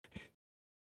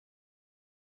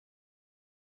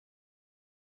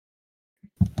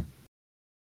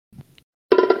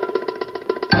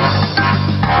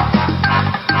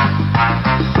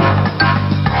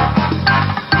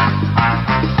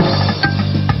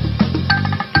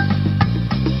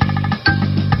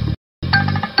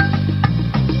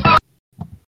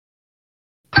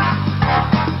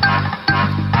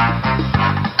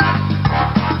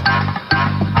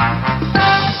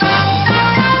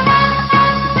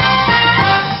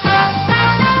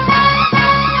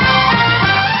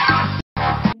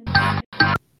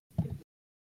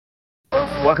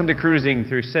welcome to Cruising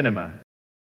Through Cinema.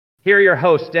 Here are your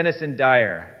hosts, Dennis and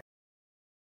Dyer.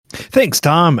 Thanks,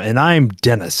 Tom, and I'm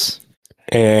Dennis.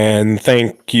 And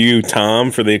thank you, Tom,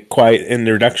 for the quiet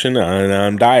introduction, and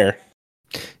I'm Dyer.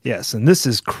 Yes, and this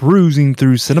is Cruising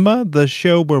Through Cinema, the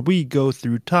show where we go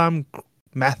through Thomas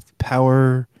Math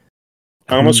Power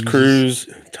Cruise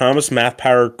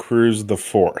the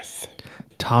Fourth.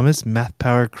 Thomas Math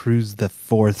Power Cruise the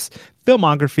Fourth's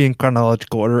filmography in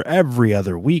chronological order every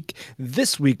other week.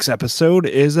 This week's episode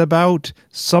is about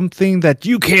something that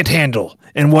you can't handle.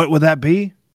 And what would that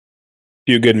be?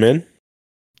 Few Good Men.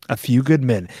 A Few Good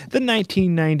Men, the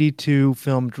 1992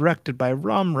 film directed by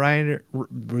Rob Reiner,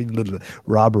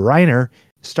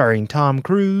 starring Tom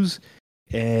Cruise,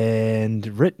 and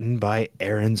written by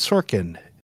Aaron Sorkin.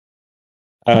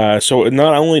 So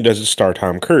not only does it star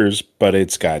Tom Cruise, but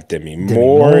it's got Demi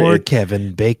Moore,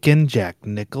 Kevin Bacon, Jack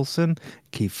Nicholson,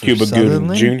 Cuba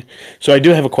Gooding Jr. So I do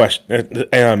have a question.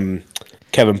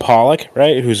 Kevin Pollak,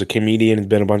 right, who's a comedian and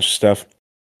been a bunch of stuff.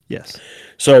 Yes.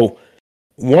 So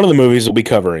one of the movies we'll be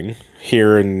covering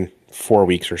here in 4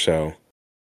 weeks or so.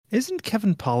 Isn't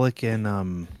Kevin Pollak in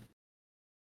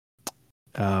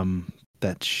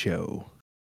that show?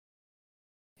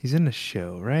 He's in a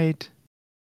show, right?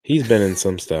 He's been in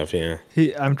some stuff, yeah.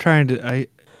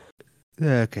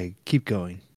 Okay, keep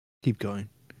going. You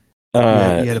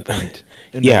had a point.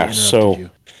 Yeah,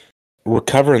 so we're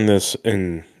covering this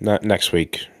in not next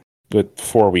week, but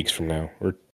 4 weeks from now,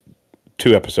 or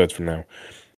 2 episodes from now.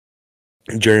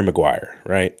 Jerry Maguire,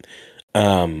 right?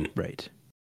 Right.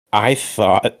 I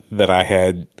thought that I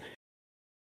had,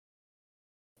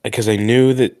 because I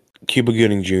knew that Cuba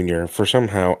Gooding Jr.,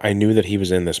 I knew that he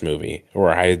was in this movie,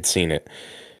 or I had seen it.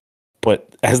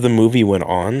 But as the movie went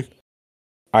on,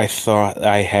 I thought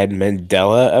I had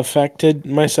Mandela affected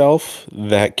myself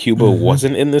that Cuba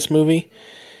wasn't in this movie,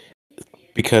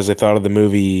 because I thought of the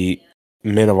movie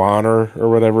Men of Honor or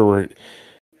whatever, where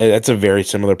that's a very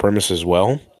similar premise as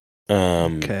well.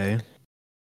 Okay.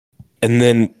 And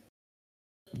then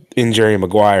in Jerry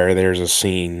Maguire, there's a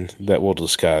scene that we'll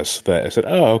discuss that I said,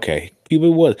 oh, okay,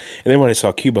 Cuba was. And then when I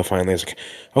saw Cuba finally, I was like,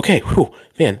 okay, whew,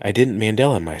 man, I didn't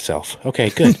Mandela myself. Okay,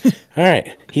 good. All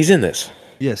right, he's in this.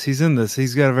 Yes, he's in this.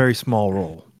 He's got a very small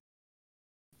role.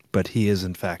 But he is,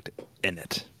 in fact, in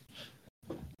it.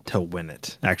 To win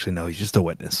it. Actually, no, he's just a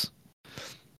witness.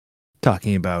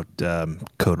 Talking about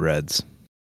Code Reds.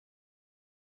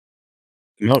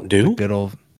 Mountain Dew? Good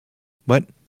old... What?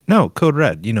 No, Code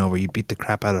Red. You know, where you beat the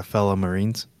crap out of fellow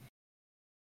Marines.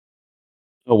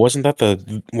 Oh,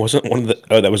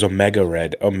 that was Omega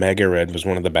Red. Omega Red was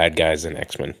one of the bad guys in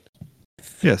X-Men.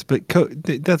 Yes, but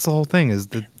that's the whole thing, is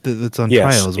that's on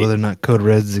trial, is whether or not Code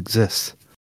Reds exists.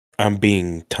 I'm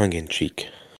being tongue-in-cheek.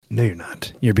 No, you're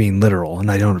not. You're being literal,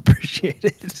 and I don't appreciate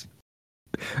it.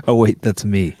 Oh, wait, that's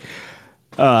me.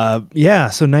 So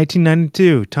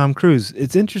 1992, Tom Cruise.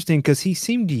 It's interesting because he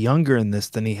seemed younger in this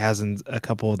than he has in a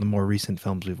couple of the more recent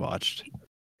films we've watched.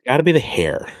 Gotta be the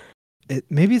hair.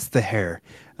 Maybe it's the hair.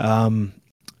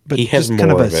 But he has just more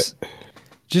kind of it.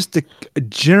 Just a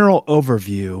general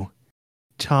overview.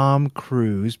 Tom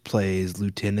Cruise plays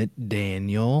Lieutenant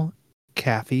Daniel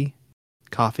Kaffee.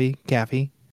 Yeah.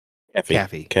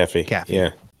 Laffy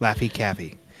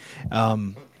Kaffee.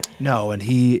 No, and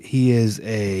he is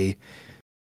a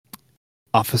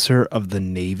officer of the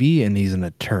Navy, and he's an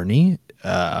attorney.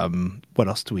 What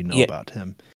else do we know about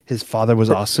him? His father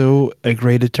was also a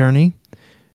great attorney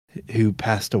who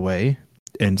passed away,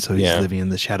 and so he's living in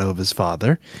the shadow of his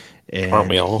father. And aren't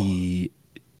we all?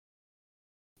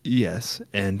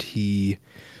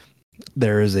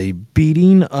 There is a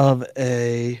beating of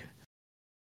a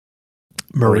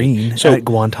Marine at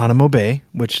Guantanamo Bay,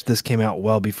 which this came out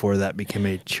well before that became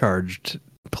a charged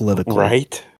political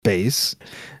base,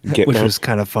 which was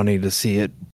kind of funny to see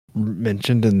it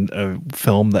mentioned in a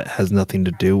film that has nothing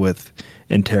to do with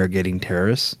interrogating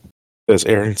terrorists. Does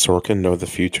Aaron Sorkin know the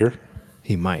future?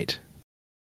 He might.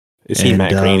 Is he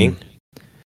Matt Groening?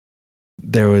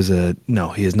 No,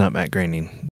 he is not Matt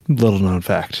Groening. Little known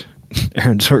fact.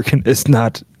 Aaron Sorkin is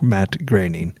not Matt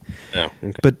Groening. Oh,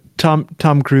 okay. But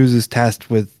Tom Cruise is tasked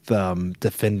with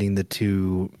defending the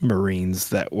 2 Marines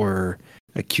that were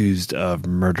accused of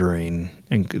murdering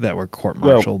and that were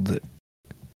court-martialed.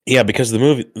 Yeah, because the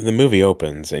movie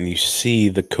opens and you see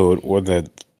the code, or the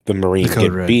Marine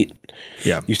get red. beat.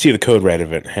 Yeah, you see the Code Red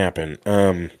event happen.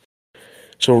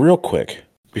 So real quick,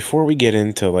 before we get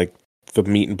into like the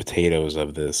meat and potatoes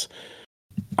of this,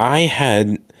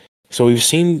 we've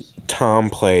seen Tom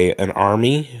play an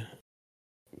army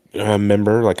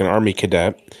member, like an army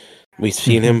cadet. We've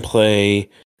seen him play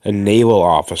a naval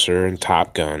officer in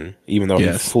Top Gun, even though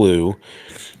he flew.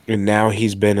 And now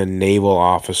he's been a naval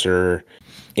officer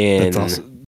in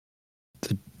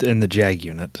the JAG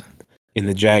unit. In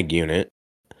the JAG unit.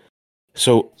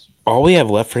 So all we have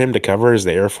left for him to cover is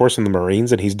the Air Force and the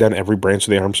Marines, and he's done every branch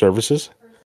of the armed services.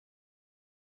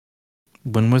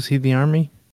 When was he the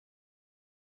Army?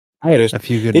 I had a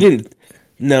few good.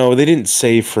 They didn't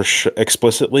say for sure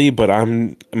explicitly, but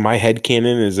my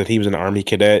headcanon is that he was an Army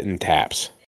cadet in TAPS.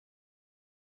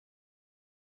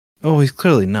 Oh, he's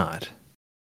clearly not.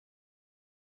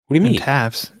 What do you mean?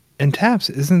 TAPS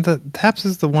isn't the TAPS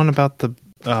is the one about the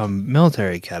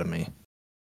military academy.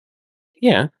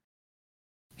 Yeah.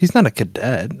 He's not a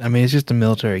cadet. I mean, it's just a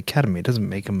military academy. It doesn't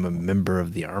make him a member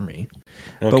of the Army.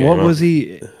 Okay, but what was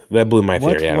he? That blew my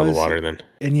theory out of the water then.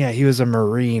 And yeah, he was a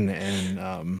Marine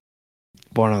and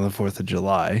born on the 4th of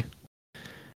July.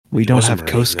 We don't have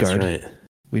Coast Guard. Right.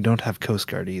 We don't have Coast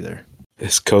Guard either.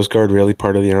 Is Coast Guard really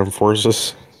part of the armed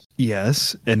forces?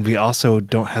 Yes, and we also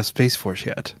don't have Space Force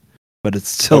yet. But it's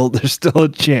still there's still a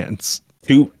chance.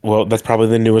 Well, that's probably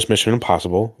the newest Mission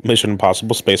Impossible. Mission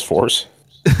Impossible Space Force.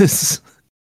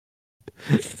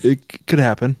 It could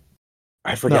happen.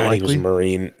 I forgot he was a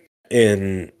Marine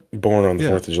and born on the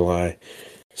 4th of July.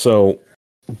 So,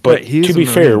 but to be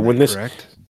fair, when this correct?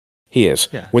 He is.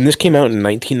 Yeah. When this came out in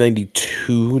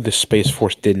 1992, the Space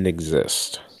Force didn't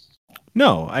exist.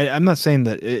 No, I'm not saying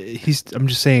that I'm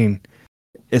just saying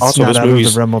it's also, not out of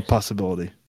the realm of possibility.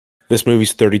 This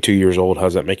movie's 32 years old. How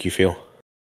does that make you feel?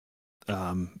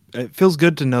 It feels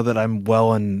good to know that I'm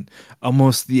well in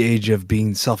almost the age of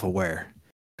being self-aware.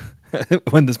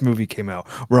 When this movie came out,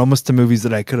 we're almost to movies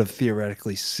that I could have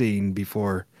theoretically seen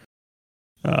before.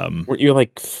 Weren't you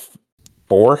like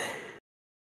 4?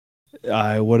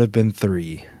 I would have been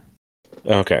 3.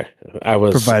 Okay, I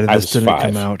was. Provided I this was didn't 5.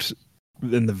 come out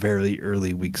in the very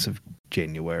early weeks of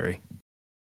January.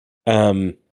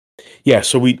 Yeah.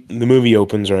 So the movie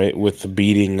opens right with the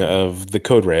beating of the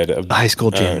Code Red of high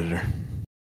school janitor.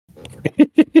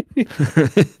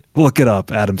 Look it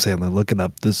up, Adam Sandler. Look it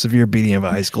up. The severe beating of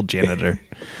a high school janitor.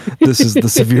 This is the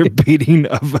severe beating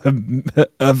of a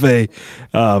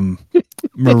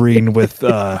Marine with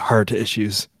heart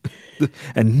issues.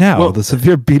 And now the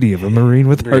severe beating of a Marine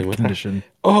with heart condition.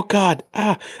 Oh God!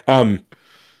 No,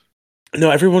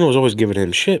 everyone was always giving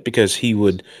him shit because he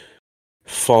would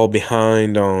fall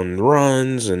behind on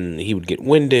runs and he would get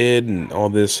winded and all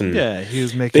this. And yeah, he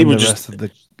was making the rest of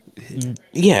the.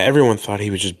 Yeah, everyone thought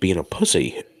he was just being a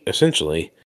pussy,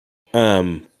 essentially.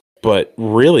 But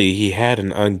really, he had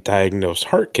an undiagnosed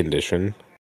heart condition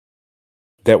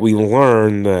that we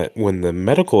learned that when the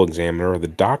medical examiner or the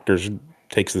doctors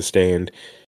takes the stand,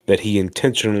 that he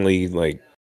intentionally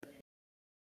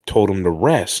told him to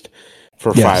rest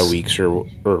for 5 weeks or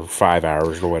 5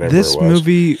 hours or whatever this it was.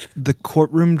 Movie, the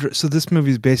courtroom. So this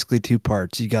movie is basically 2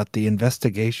 parts. You got the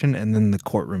investigation and then the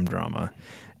courtroom drama.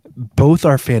 Both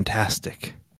are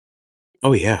fantastic.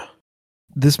 Oh yeah,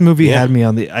 this movie had me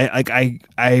on the.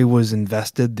 I was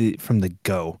invested from the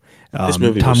go. This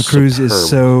movie Tom was Cruise superb. is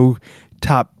so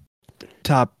top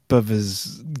of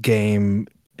his game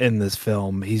in this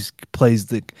film. This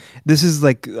is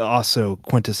also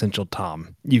quintessential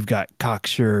Tom. You've got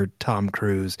cocksure Tom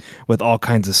Cruise with all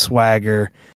kinds of swagger,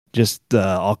 just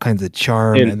all kinds of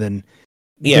charm, and then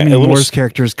Demi Moore's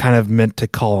character is kind of meant to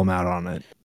call him out on it.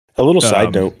 A little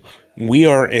side note: we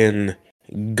are in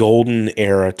golden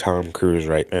era Tom Cruise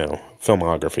right now.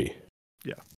 Filmography.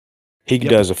 Yeah, he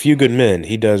does A Few Good Men.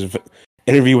 He does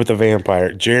Interview with the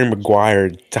Vampire, Jerry Maguire,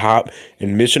 Top,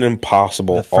 and Mission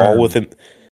Impossible, all within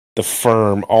The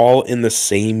Firm, all in the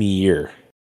same year.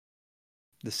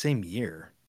 The same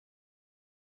year?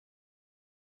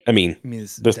 I mean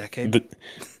this decade?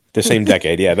 The same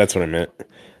decade. Yeah, that's what I meant.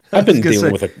 I've been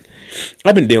dealing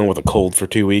with a cold for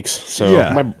 2 weeks,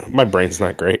 so my brain's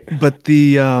not great. But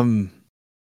the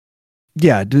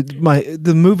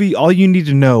the movie. All you need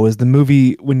to know is the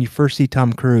movie. When you first see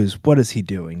Tom Cruise, what is he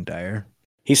doing, Dyer?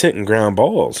 He's hitting ground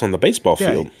balls on the baseball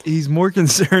field. He's more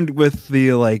concerned with the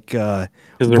because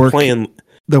they're playing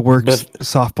the Works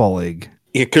softball league.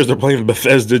 Yeah, because they're playing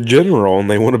Bethesda General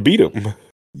and they want to beat him.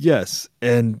 Yes,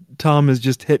 and Tom is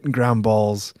just hitting ground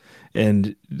balls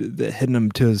and hitting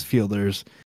them to his fielders.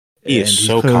 He's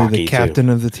so cocky, the captain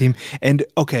of the team. And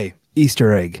okay,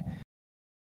 Easter egg.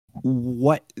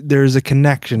 There's a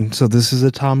connection. So this is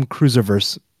a Tom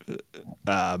Cruiseverse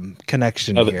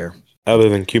connection here. Other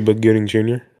than Cuba Gooding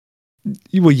Jr.?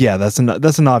 Well, yeah, that's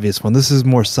an obvious one. This is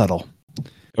more subtle.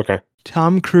 Okay.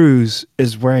 Tom Cruise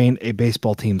is wearing a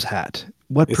baseball team's hat.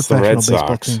 What it's professional the Red baseball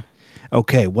Sox. team?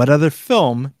 Okay, what other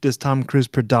film does Tom Cruise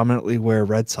predominantly wear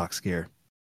Red Sox gear?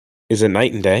 Is it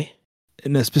night and day?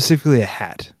 And specifically a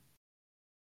hat.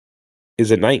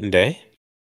 Is it night and day?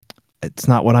 It's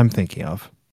not what I'm thinking of.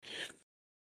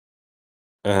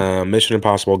 Mission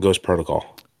Impossible Ghost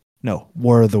Protocol. No,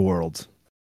 War of the Worlds.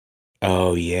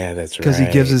 Oh, yeah, that's right. Because he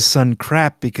gives his son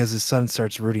crap because his son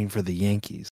starts rooting for the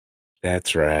Yankees.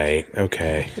 That's right.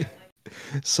 Okay.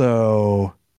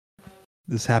 So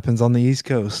this happens on the East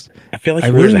Coast. I feel like I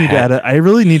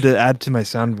really need to add to my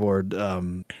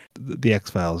soundboard the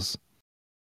X-Files.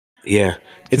 Yeah.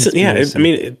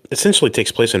 It essentially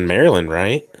takes place in Maryland,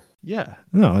 right? Yeah.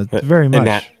 No, it's very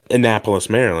much. Annapolis,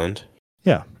 Maryland.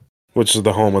 Yeah. Which is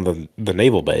the home of the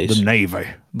naval base. The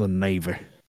Navy.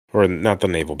 Or not the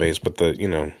naval base, but the,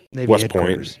 Navy West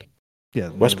Point. Yeah.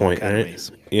 West Point,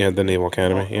 right? Yeah, the Naval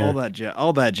Academy. All that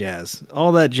jazz.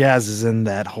 All that jazz is in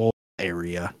that whole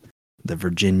area. The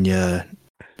Virginia,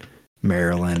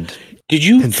 Maryland. Did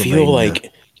you feel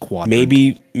like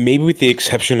maybe with the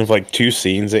exception of like 2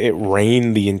 scenes, it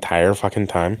rained the entire fucking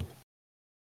time?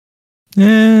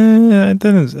 Yeah, I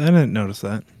didn't notice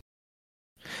that.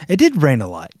 It did rain a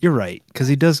lot. You're right, because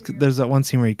he does. There's that one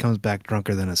scene where he comes back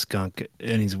drunker than a skunk,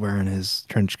 and he's wearing his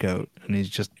trench coat, and he's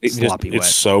just sloppy wet.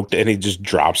 It's soaked, and he just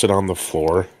drops it on the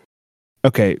floor.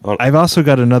 Okay, I've also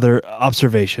got another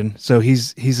observation. So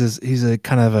he's a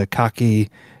kind of a cocky,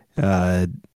 but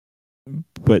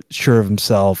sure of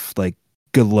himself, like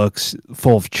good looks,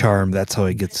 full of charm. That's how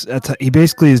he gets. He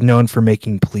basically is known for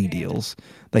making plea deals.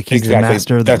 Like he's the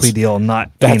master of the plea deal, not.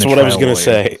 That's what I was gonna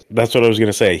say. That's what I was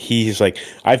gonna say. He's like,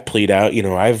 I've plead out.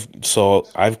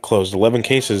 I've closed 11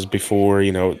 cases before.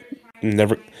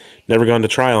 Never gone to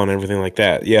trial and everything like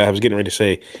that. Yeah, I was getting ready to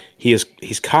say he's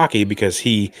cocky because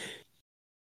he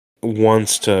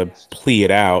wants to plea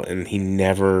it out and he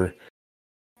never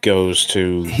goes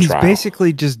to trial. He's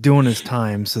basically just doing his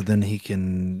time so then he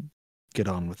can get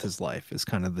on with his life. Is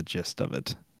kind of the gist of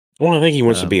it. Well, I think he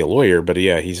wants to be a lawyer, but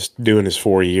yeah, he's doing his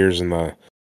 4 years in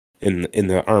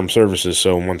the armed services.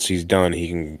 So once he's done, he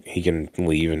can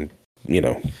leave and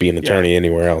be an attorney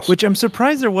anywhere else. Which I'm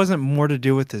surprised there wasn't more to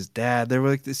do with his dad.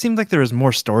 It seemed like there was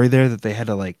more story there that they had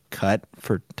to cut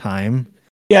for time.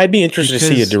 Yeah, I'd be interested to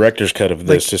see a director's cut of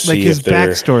this to see his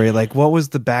backstory. Like, what was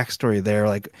the backstory there?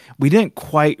 Like, we didn't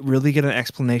quite really get an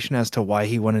explanation as to why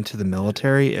he went into the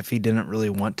military if he didn't really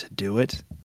want to do it.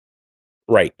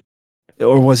 Right.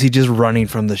 Or was he just running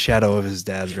from the shadow of his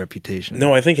dad's reputation?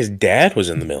 No, I think his dad was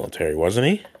in the military, wasn't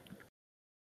he?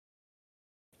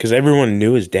 Because everyone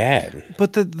knew his dad.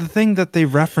 But the thing that they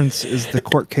reference is the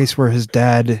court case where his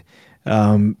dad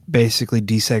basically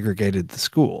desegregated the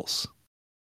schools,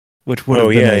 which would have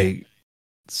been a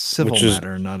civil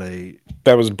matter, not a...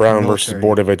 That was Brown versus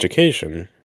Board of Education.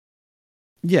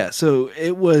 Yeah, so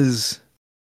it was...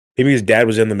 Maybe his dad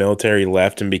was in the military,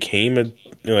 left, and became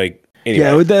Anyway.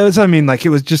 Yeah, it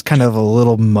was just kind of a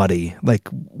little muddy, like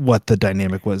what the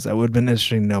dynamic was. That would have been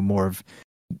interesting to know more of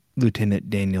Lieutenant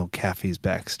Daniel Caffey's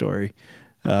backstory.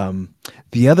 So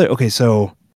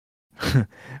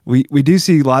we do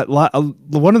see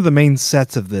one of the main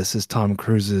sets of this is Tom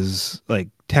Cruise's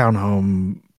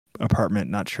townhome apartment.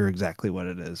 Not sure exactly what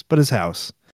it is, but his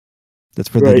house.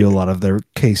 That's where they do a lot of their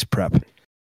case prep.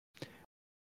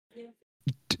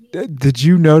 Did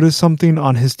you notice something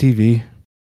on his TV?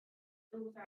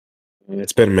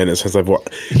 It's been a minute since I've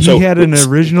watched. He had an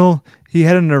original NES. He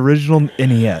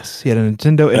had a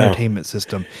Nintendo Entertainment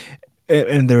System,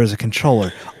 and there was a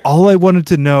controller. All I wanted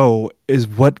to know is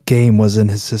what game was in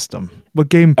his system. What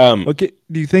game? Do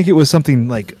you think it was something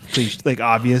like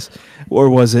obvious, or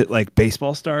was it like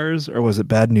Baseball Stars, or was it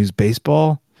Bad News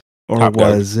Baseball, or Top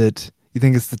was Gun. It? You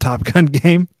think it's the Top Gun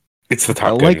game? It's the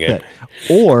Top Gun game. That.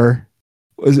 Or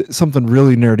was it something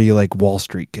really nerdy like Wall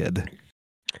Street Kid?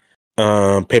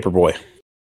 Paperboy.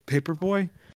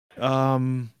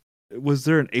 Was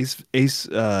there an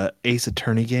Ace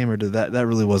Attorney game, or did that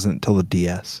really wasn't until the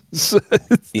DS?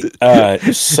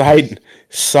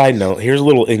 Side note. Here's a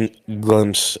little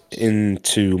glimpse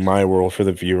into my world for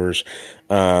the viewers.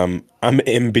 I'm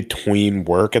in between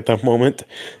work at the moment,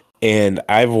 and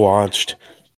I've watched.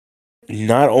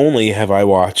 Not only have I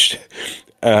watched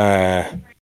A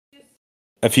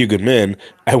Few Good Men,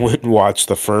 I went and watched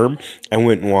The Firm. I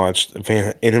went and watched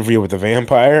Interview with the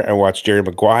Vampire. I watched Jerry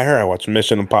Maguire. I watched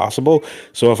Mission Impossible.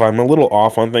 So if I'm a little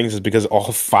off on things, it's because all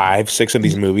 5-6 of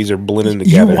these movies are blending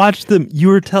together. You watched them.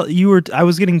 I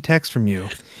was getting texts from you,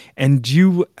 and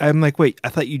I'm like, wait, I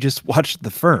thought you just watched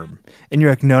The Firm, and you're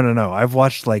like, no. I've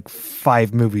watched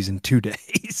 5 movies in 2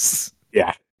 days.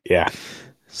 Yeah.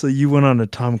 So you went on a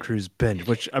Tom Cruise binge,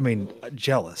 which, I mean,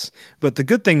 jealous. But the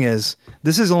good thing is,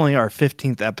 this is only our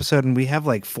 15th episode, and we have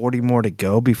like 40 more to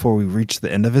go before we reach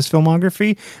the end of his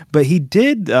filmography. But he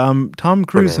did, Tom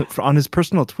Cruise on his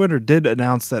personal Twitter did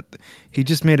announce that he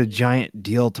just made a giant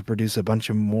deal to produce a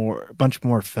bunch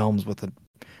more films with a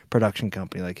production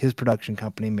company. Like his production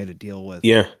company made a deal with.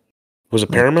 Yeah. Was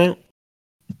it Paramount?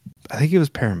 I think it was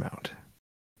Paramount.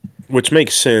 Which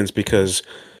makes sense because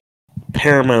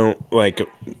Paramount, like,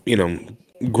 you know,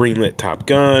 greenlit Top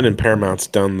Gun, and Paramount's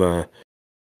done the...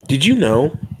 Did you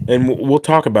know, and we'll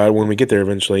talk about it when we get there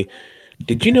eventually,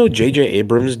 did you know J.J.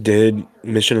 Abrams did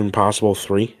Mission Impossible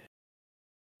 3?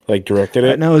 Like, directed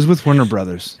it? No, it was with Warner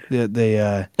Brothers.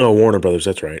 Warner Brothers,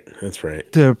 that's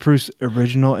right. To produce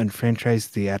original and franchise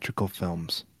theatrical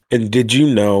films. And did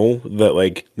you know that,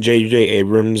 like, J.J.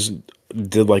 Abrams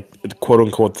did, like,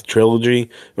 quote-unquote, the trilogy,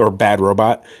 or Bad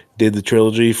Robot, did the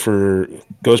trilogy for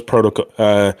Ghost Protocol,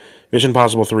 Mission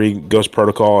Impossible 3, Ghost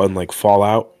Protocol, and, like,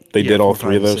 Fallout? They did all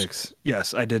 3 of those? 6.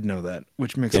 Yes, I did know that,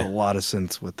 which makes a lot of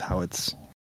sense with how it's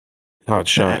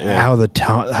shot. Yeah. How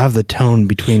the tone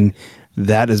between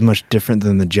that is much different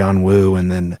than the John Woo, and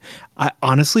then I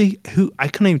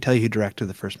couldn't even tell you who directed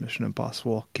the first Mission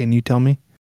Impossible. Can you tell me?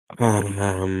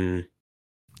 Because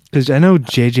I know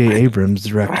J.J. Abrams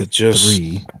directed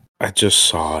 3. I just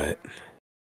saw it.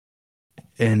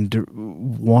 And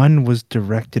 1 was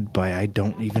directed by, I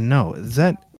don't even know. Is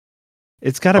that...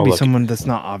 It's got to be someone that's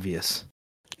not obvious.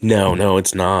 No,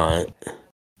 it's not.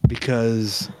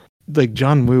 Because, like,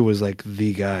 John Woo was, like,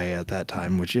 the guy at that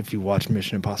time, which if you watch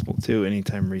Mission Impossible 2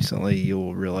 anytime recently,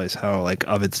 you'll realize how, like,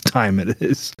 of its time it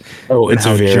is. Oh, it's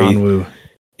John Woo.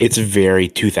 It's very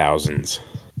 2000s.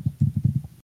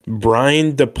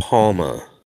 Brian De Palma.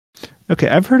 Okay,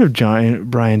 I've heard of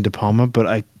Brian De Palma, but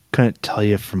I couldn't tell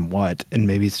you from what, and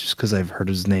maybe it's just because I've heard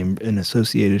his name in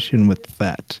association with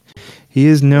that. He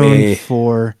is known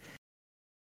for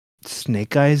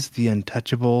Snake Eyes, The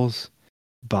Untouchables,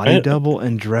 Body Double,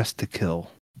 and Dress to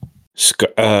Kill.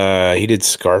 He did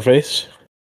Scarface.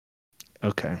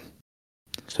 Okay.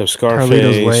 So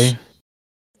Scarface,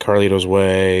 Carlito's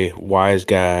Way, Wise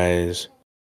Guys,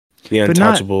 The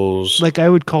Untouchables. Not, like, I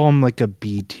would call him like a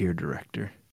B-tier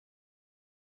director.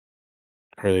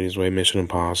 Carlito's Way, Mission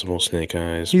Impossible, Snake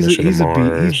Eyes, Mission to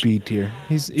Mars. He's B-tier.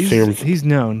 He's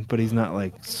known, but he's not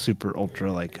like super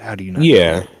ultra. Like, how do you not?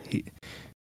 Yeah, he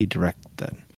directed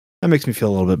that. That makes me feel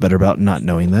a little bit better about not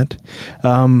knowing that.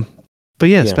 But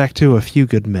yes, back to A Few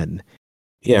Good Men.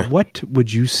 Yeah. What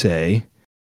would you say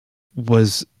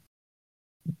was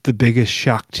the biggest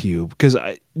shock to you? Because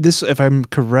if I'm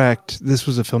correct, this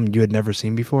was a film you had never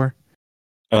seen before.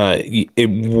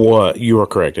 You are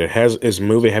correct. It's a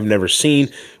movie I've never seen,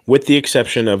 with the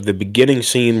exception of the beginning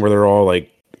scene where they're all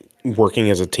like working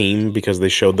as a team, because they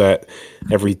showed that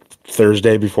every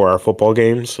Thursday before our football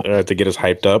games to get us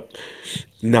hyped up.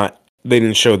 They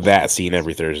didn't show that scene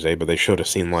every Thursday, but they showed a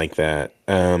scene like that.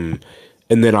 And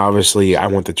then obviously, I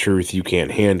Want the Truth, You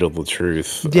Can't Handle the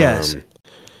Truth. Yes.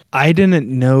 I didn't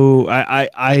know.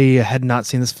 I had not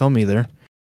seen this film either.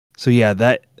 So yeah,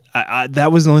 that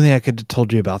was the only thing I could have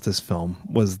told you about this film,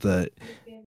 was that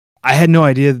I had no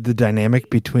idea the dynamic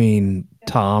between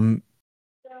Tom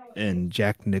and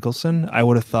Jack Nicholson. I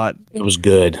would have thought it was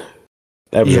good.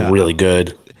 That was really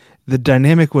good. The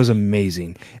dynamic was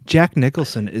amazing. Jack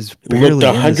Nicholson is barely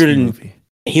in this movie.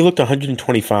 He looked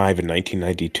 125 in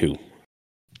 1992.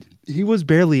 He was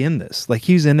barely in this. Like,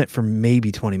 he was in it for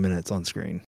maybe 20 minutes on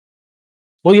screen.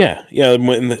 Well, yeah.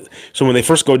 So when they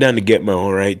first go down to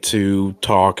Gitmo, right, to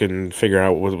talk and figure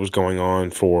out what was going on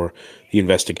for the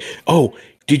investigation. Oh,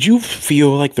 did you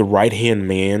feel like the right-hand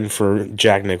man for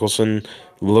Jack Nicholson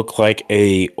looked like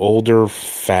a older,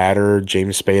 fatter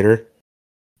James Spader?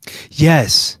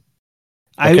 Yes.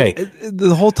 Okay.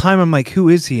 The whole time I'm like, who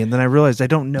is he? And then I realized I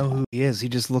don't know who he is. He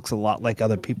just looks a lot like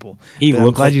other people. He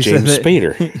looked like James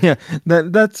Spader. Yeah,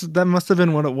 that must have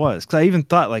been what it was. Because I even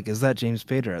thought, like, is that James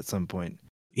Spader at some point?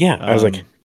 Yeah, I was like,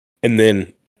 and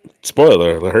then,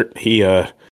 spoiler alert, he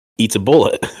eats a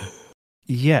bullet.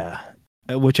 Yeah,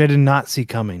 which I did not see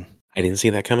coming. I didn't see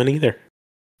that coming either.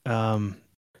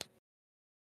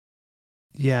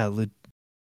 Yeah,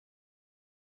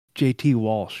 J.T.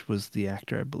 Walsh was the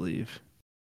actor, I believe.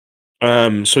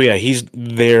 So yeah, he's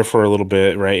there for a little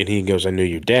bit, right? And he goes, "I knew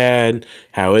your dad.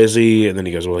 How is he?" And then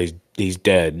he goes, "Well, he's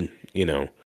dead," you know.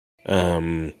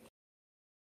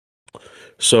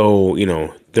 So, you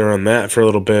know, they're on that for a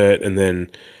little bit, and then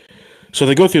so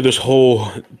they go through this whole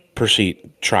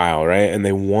pursuit trial, right? And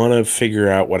they want to figure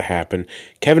out what happened.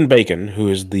 Kevin Bacon, who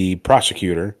is the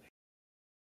prosecutor,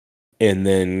 and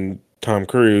then Tom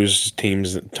Cruise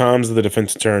Tom's the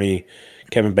defense attorney,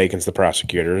 Kevin Bacon's the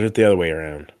prosecutor. Or is it the other way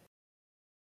around?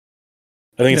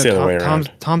 I think it's the other way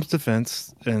around. Tom's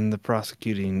defense and the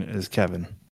prosecuting is Kevin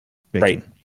Bacon. Right.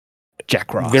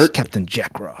 Jack Ross. Captain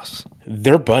Jack Ross.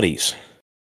 They're buddies.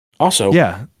 Also,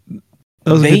 yeah,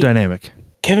 that was a good dynamic.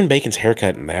 Kevin Bacon's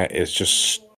haircut in that is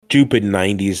just stupid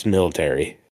 90s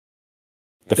military.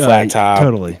 The flat top.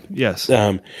 Totally, yes.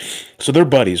 So they're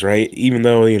buddies, right? Even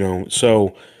though,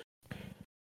 so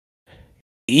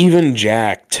even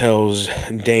Jack tells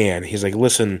Dan, he's like,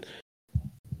 listen,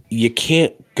 you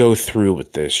can't go through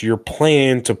with this. Your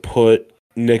plan to put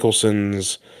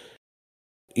Nicholson's,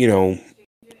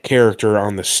 character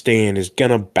on the stand is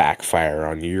gonna backfire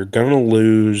on you. You're gonna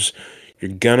lose.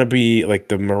 You're gonna be like,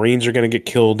 the Marines are gonna get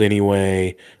killed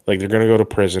anyway. Like, they're gonna go to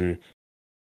prison.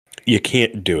 You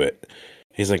can't do it.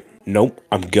 He's like, nope,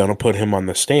 I'm gonna put him on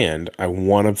the stand. I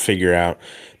want to figure out.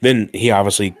 Then he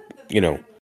obviously,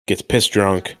 gets pissed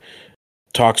drunk,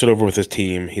 talks it over with his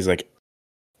team. He's like,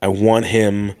 I want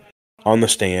him on the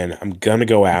stand. I'm gonna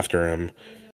go after him.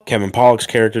 Kevin Pollak's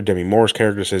character, Demi Moore's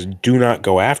character, says, do not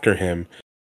go after him,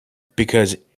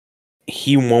 because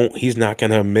he's not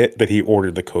going to admit that he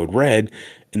ordered the code red,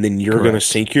 and then you're going to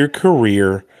sink your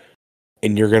career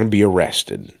and you're going to be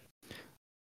arrested.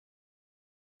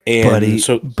 And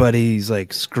but he's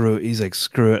like, screw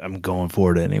it, I'm going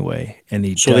for it anyway. And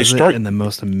he does it in the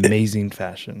most amazing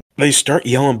fashion. They start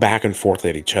yelling back and forth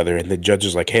at each other, and the judge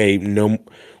is like, hey, no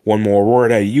one more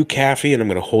word out of you, Caffey, and I'm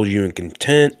going to hold you in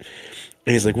contempt.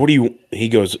 And he's like, he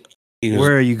goes,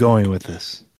 where are you going with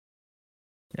this?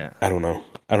 Yeah. I don't know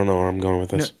where I'm going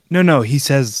with this. No.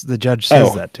 The judge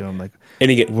says that to him. Like,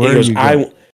 and he goes,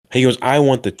 I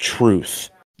want the truth.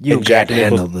 You can't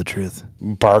handle the truth.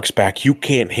 Barks back, you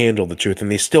can't handle the truth. And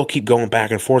they still keep going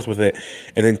back and forth with it.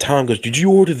 And then Tom goes, did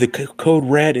you order the code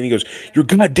red? And he goes, you're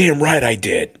goddamn right I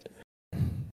did.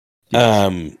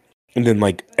 And then,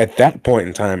 like, at that point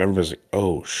in time, everybody's like,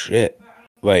 oh, shit.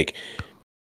 Like,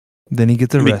 then he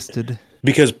gets arrested.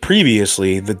 Because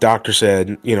previously, the doctor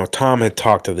said, Tom had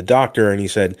talked to the doctor, and he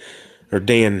said, or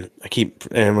Dan, I'm just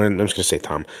going to say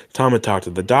Tom. Tom had talked to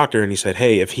the doctor, and he said,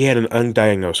 hey, if he had an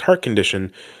undiagnosed heart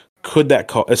condition, could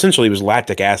that essentially it was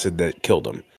lactic acid that killed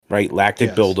him, right?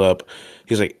 Lactic buildup.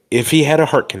 He's like, if he had a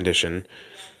heart condition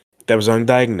that was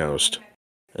undiagnosed,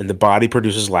 and the body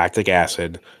produces lactic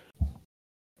acid,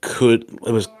 it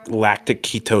was lactic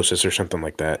ketosis or something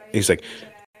like that. He's like,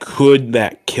 could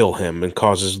that kill him and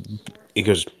he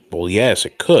goes, well, yes,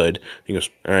 it could. He goes,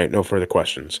 all right, no further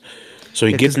questions. So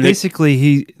he gets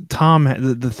basically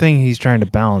the thing he's trying to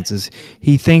balance is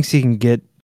he thinks he can get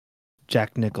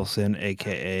Jack Nicholson,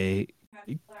 aka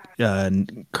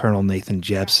Colonel Nathan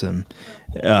Jessup.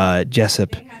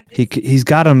 He's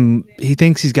got him. He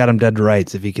thinks he's got him dead to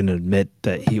rights if he can admit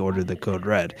that he ordered the code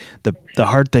red. The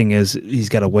hard thing is he's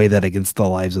got to weigh that against the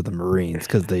lives of the Marines,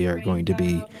 because they are going to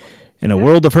be in a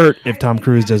world of hurt if Tom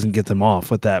Cruise doesn't get them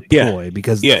off with that ploy,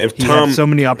 because if he had so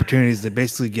many opportunities to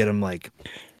basically get him like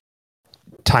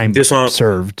time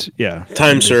served. Yeah.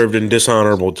 Time served and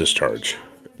dishonorable discharge,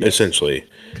 essentially.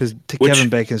 Because Kevin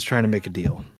Bacon's trying to make a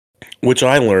deal. Which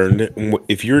I learned,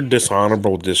 if you're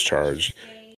dishonorable discharge,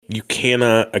 you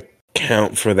cannot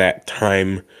account for that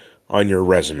time on your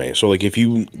resume. So, like, if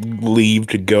you leave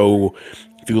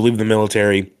the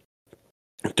military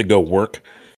to go work,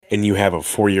 and you have a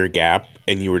 4-year gap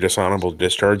and you were dishonorable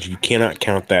discharge, you cannot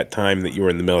count that time that you were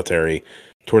in the military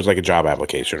towards like a job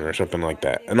application or something like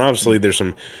that. And obviously there's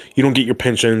you don't get your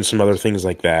pension, some other things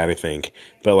like that, I think.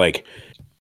 But like,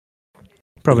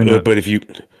 probably not. But if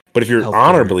you're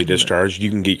honorably discharged, you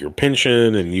can get your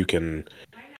pension and you can,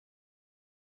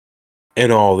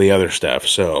 and all the other stuff.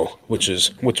 So, which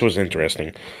was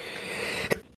interesting.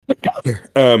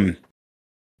 So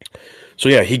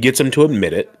yeah, he gets him to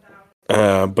admit it.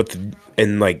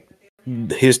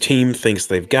 His team thinks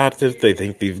they've got this. They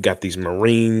think they've got these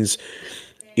Marines,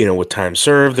 with time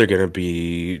served. They're gonna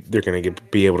be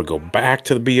able to go back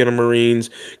to being a Marines.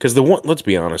 Because let's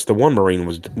be honest, the one Marine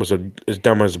was as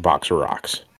dumb as a box of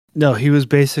rocks. No, he was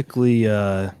basically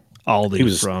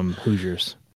Aldi from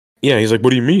Hoosiers. Yeah, he's like,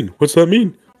 what do you mean? What's that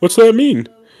mean? What's that mean?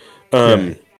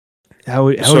 How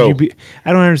would you be?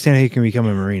 I don't understand how you can become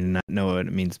a Marine and not know what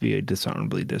it means to be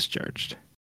dishonorably discharged.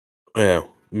 Yeah,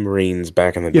 Marines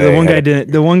back in the day. Yeah,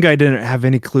 the one guy didn't have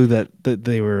any clue that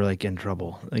they were like in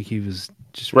trouble. Like, he was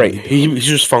just right. He's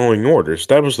just following orders.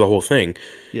 That was the whole thing.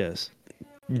 Yes.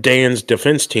 Dan's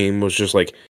defense team was just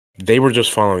like, they were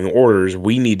just following orders.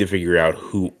 We need to figure out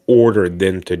who ordered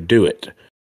them to do it.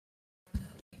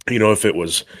 If it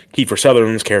was Kiefer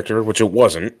Sutherland's character, which it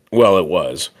wasn't. Well, it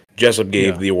was. Jessup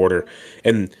gave the order,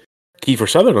 and Kiefer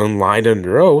Sutherland lied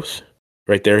under oath,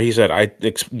 right there. He said, I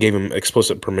gave him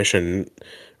explicit permission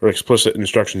or explicit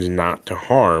instructions not to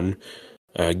harm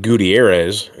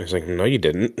Gutierrez. I was like, no, you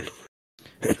didn't.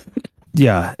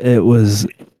 Yeah, it was.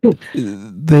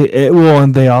 And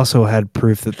they also had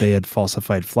proof that they had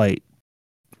falsified flight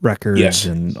records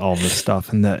and all this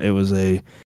stuff, and that it was a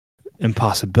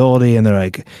impossibility. And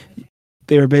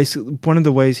they were basically, one of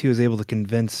the ways he was able to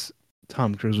convince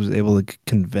Tom Cruise was able to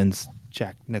convince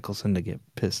Jack Nicholson to get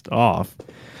pissed off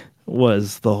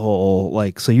was the whole,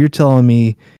 like, so you're telling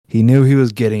me he knew he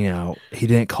was getting out, he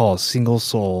didn't call a single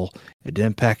soul, it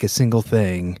didn't pack a single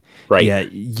thing, right?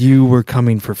 Yet you were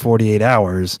coming for 48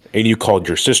 hours, and you called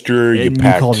your sister, you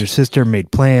called your sister, made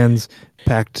plans,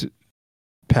 packed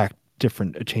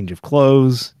a change of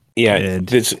clothes, and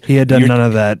he had done none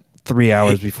of that 3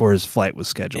 hours before his flight was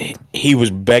scheduled. He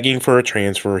was begging for a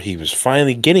transfer. He was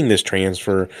finally getting this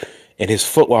transfer, and his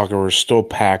footlocker was still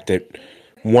packed at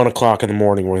 1 o'clock in the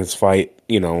morning when his flight,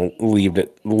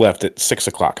 left at 6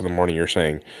 o'clock in the morning. You're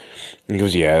saying? And he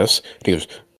goes, yes. He goes,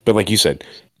 but like you said,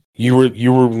 you were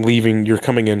leaving. You're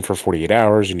coming in for 48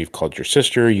 hours, and you've called your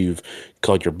sister, you've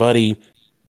called your buddy,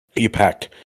 you packed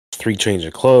 3 changes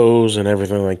of clothes and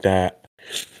everything like that.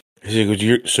 He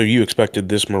goes, so you expected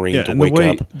this Marine to wake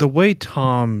up? The way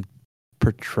Tom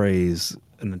portrays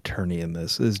an attorney in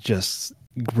this is just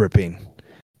gripping.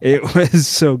 It was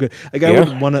so good. Like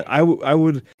I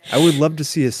would love to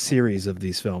see a series of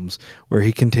these films where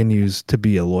he continues to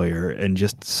be a lawyer and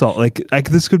just like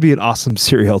this could be an awesome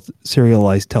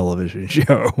serialized television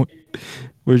show.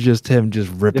 Where just him just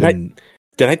ripping.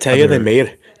 Did I tell you they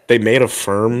made a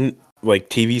Firm like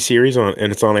TV series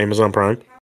and it's on Amazon Prime?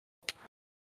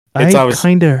 It's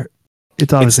obviously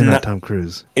not Tom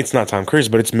Cruise. It's not Tom Cruise,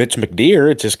 but it's Mitch McDeere.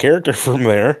 It's his character from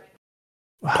there.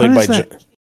 Played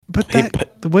by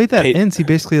the way that ends, he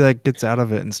basically like gets out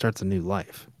of it and starts a new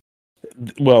life.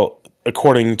 Well,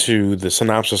 according to the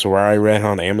synopsis where I read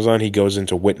on Amazon, he goes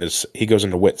into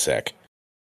WITSEC.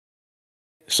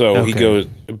 So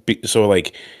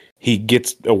he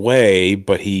gets away,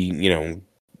 but he,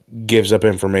 gives up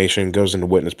information, goes into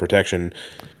witness protection,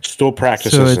 still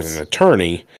practices as an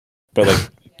attorney, but like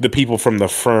the people from the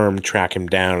firm track him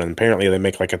down, and apparently they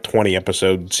make like a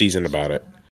 20-episode season about it.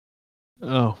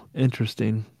 Oh,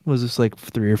 interesting. Was this like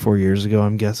 3 or 4 years ago,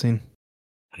 I'm guessing?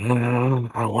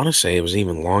 I want to say it was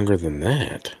even longer than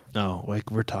that. Oh,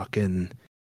 like we're talking,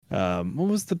 what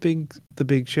was the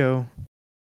big show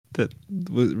that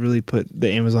really put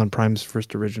the Amazon Prime's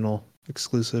first original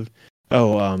exclusive?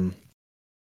 Oh,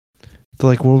 the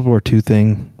like World War II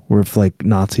thing where if like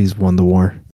Nazis won the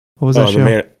war. What was that show?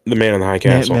 The Man in the High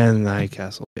Castle. Man in the High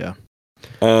Castle, yeah.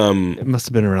 It must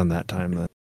have been around that time then.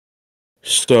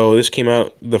 So this came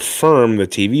out, The Firm, the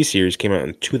TV series, came out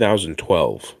in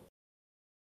 2012.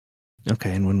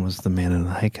 Okay, and when was The Man in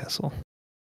the High Castle?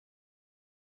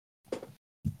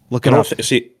 Look it up.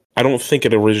 I don't think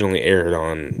it originally aired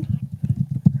on...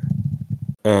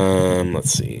 let's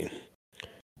see.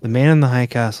 The Man in the High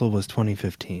Castle was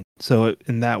 2015. So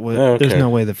there's no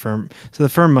way The Firm... So The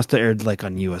Firm must have aired like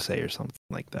on USA or something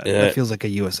like that. Yeah. That feels like a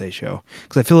USA show.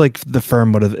 Because I feel like The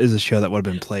Firm is a show that would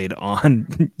have been played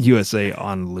on USA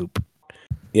on loop.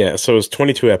 Yeah, so it was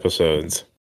 22 episodes.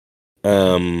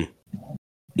 Yeah,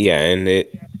 and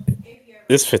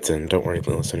this fits in. Don't worry,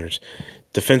 listeners.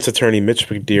 Defense attorney Mitch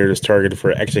McDeere is targeted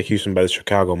for execution by the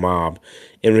Chicago mob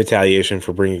in retaliation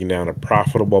for bringing down a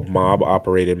profitable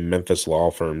mob-operated Memphis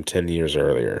law firm 10 years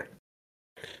earlier.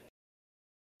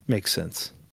 Makes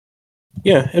sense.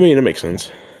 Yeah, I mean, it makes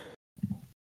sense.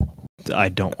 I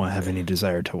don't have any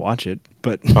desire to watch it,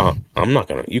 but... I'm not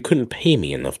gonna... You couldn't pay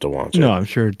me enough to watch it. No, I'm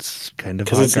sure it's kind of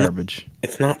hot garbage.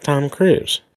 It's not Tom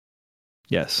Cruise.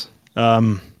 Yes.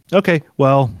 Okay,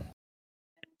 well...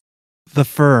 The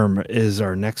Firm is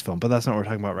our next film, but that's not what we're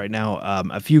talking about right now.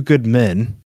 A Few Good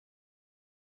Men.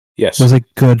 Yes. Was a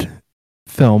good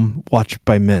film watched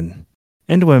by men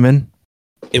and women.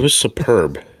 It was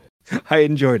superb. I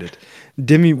enjoyed it.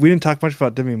 We didn't talk much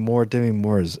about Demi Moore. Demi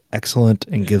Moore is excellent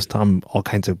and gives Tom all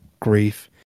kinds of grief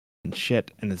and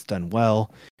shit, and it's done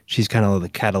well. She's kind of the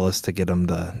catalyst to get him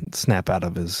to snap out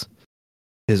of his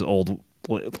old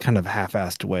kind of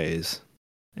half-assed ways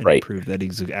and prove that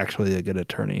he's actually a good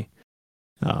attorney.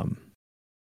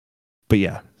 But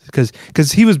yeah,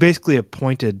 because he was basically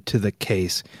appointed to the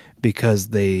case because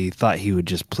they thought he would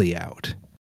just plea out.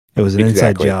 It was an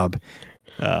inside job.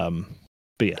 But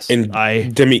yes, and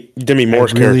Demi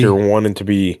Moore's character wanted to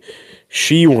be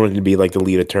like the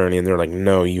lead attorney, and they're like,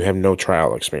 no, you have no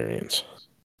trial experience.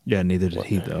 Yeah, neither did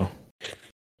he though.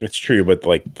 It's true, but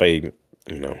like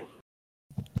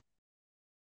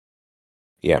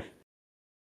yeah.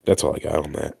 That's all I got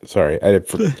on that. Sorry,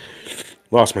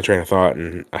 lost my train of thought,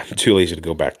 and I'm too lazy to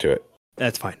go back to it.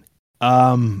 That's fine.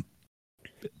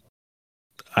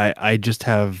 I just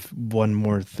have one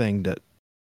more thing that.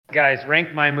 Guys,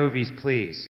 rank my movies,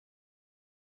 please.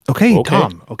 Okay,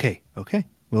 Tom. Okay.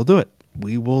 We'll do it.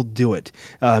 We will do it.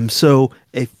 So,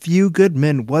 A Few Good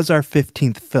Men was our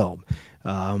 15th film.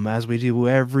 As we do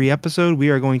every episode, we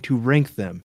are going to rank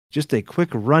them. Just a quick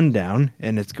rundown,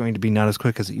 and it's going to be not as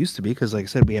quick as it used to be, because like I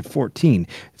said, we have 14.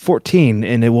 14,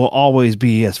 and it will always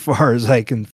be, as far as I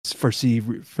can foresee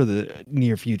for the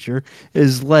near future,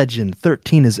 is Legend.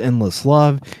 13 is Endless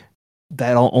Love.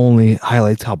 That only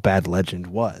highlights how bad Legend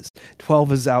was.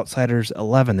 12 is Outsiders.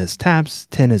 11 is Taps.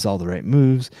 10 is All the Right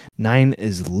Moves. 9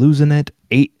 is Losing It.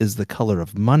 8 is The Color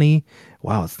of Money.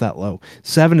 Wow, it's that low.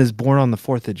 7 is Born on the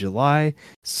 4th of July.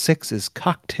 6 is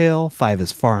Cocktail. 5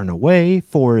 is Far and Away.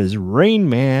 4 is Rain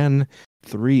Man.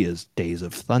 3 is Days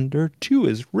of Thunder. 2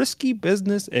 is Risky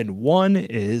Business. And 1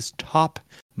 is Top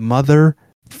Mother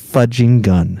Fudging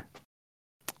Gun.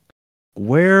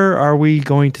 Where are we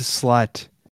going to slot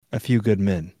A Few Good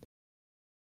Men?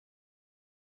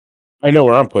 I know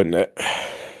where I'm putting it.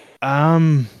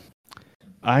 I'm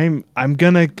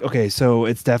gonna. Okay, so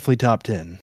it's definitely top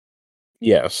 10.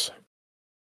 Yes.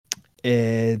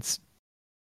 It's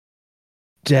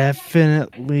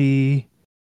definitely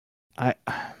top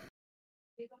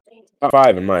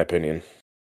 5 in my opinion.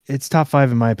 It's top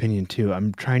 5 in my opinion too.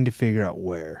 I'm trying to figure out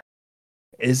where.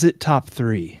 Is it top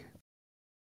 3?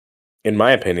 In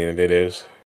my opinion, it is.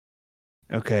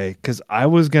 Okay, because I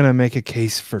was gonna make a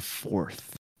case for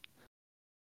 4th,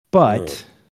 but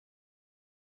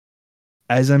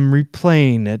as I'm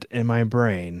replaying it in my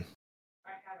brain,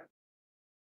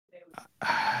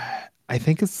 I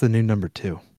think it's the new number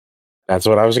 2. That's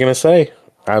what I was gonna say.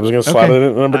 I was gonna slot it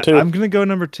at number 2. I'm gonna go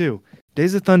number 2.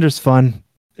 Days of Thunder's fun.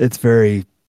 It's very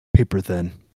paper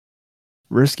thin.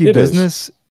 Risky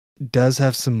Business does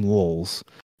have some lulls,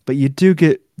 but you do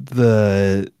get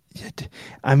the.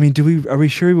 I mean, are we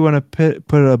sure we want to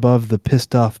put it above the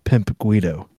pissed off pimp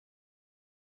Guido?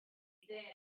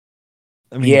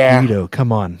 I mean, yeah. Guido,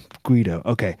 come on, Guido.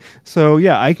 Okay, so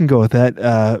yeah, I can go with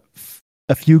that.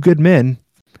 A Few Good Men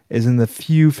is in the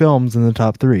few films in the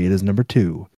top 3. It is number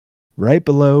 2, right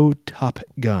below Top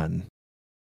Gun.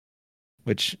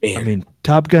 Which I mean,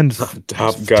 Top Gun's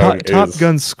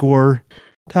score,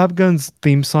 Top Gun's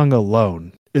theme song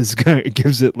alone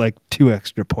gives it like 2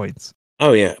 extra points.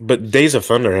 Oh yeah, but Days of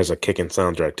Thunder has a kicking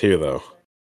soundtrack too, though.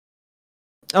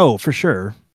 Oh, for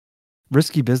sure.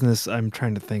 Risky Business, I'm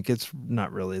trying to think. It's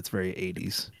not really. It's very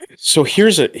 80s. So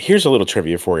here's a little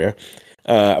trivia for you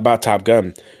about Top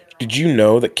Gun. Did you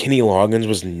know that Kenny Loggins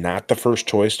was not the first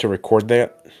choice to record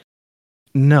that?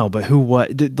 No, but who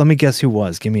was? Let me guess who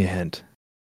was. Give me a hint.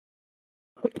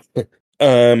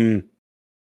 I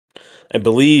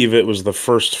believe it was the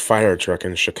First Fire Truck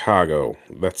in Chicago.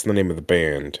 That's the name of the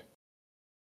band.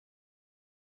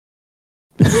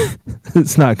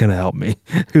 It's not going to help me.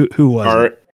 Who was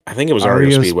it? I think it was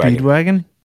REO Speedwagon.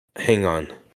 Hang on.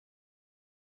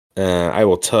 I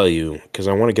will tell you, because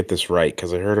I want to get this right,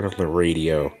 because I heard it on the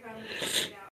radio.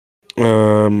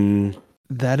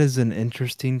 That is an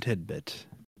interesting tidbit,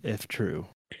 if true.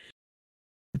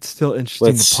 It's still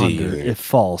interesting to ponder if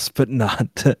false, but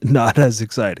not as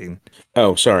exciting.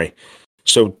 Oh, sorry.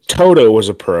 So Toto was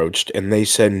approached, and they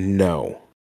said no.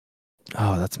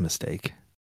 Oh, that's a mistake.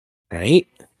 Right?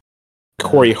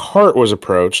 Corey Hart was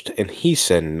approached, and he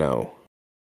said no.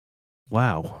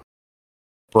 Wow.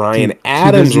 Brian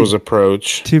Adams was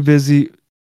approached. Too busy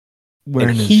wearing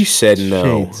and he said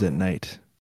no. Shades at night.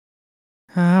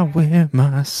 I wear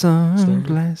my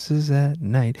sunglasses at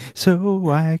night so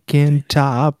I can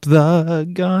top the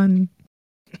gun.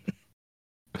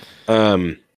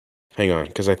 Hang on,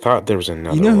 because I thought there was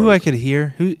another. You know who I could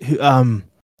hear? Who?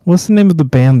 What's the name of the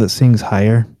band that sings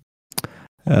Higher?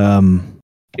 Damn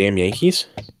Yankees?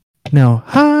 No,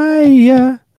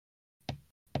 Higher.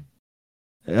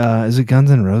 Is it Guns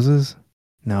N' Roses?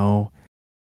 No.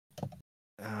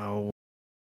 Oh.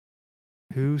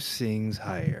 Who sings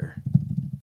Higher?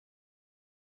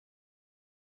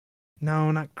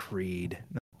 No, not Creed.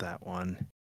 Not that one.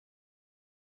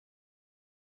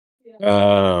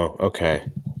 Oh, okay.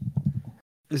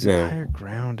 Is it Higher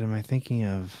Ground? Am I thinking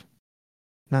of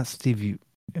not Stevie?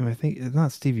 It's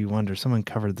not Stevie Wonder. Someone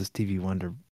covered the Stevie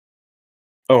Wonder.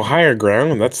 Oh, Higher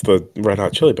Ground? That's the Red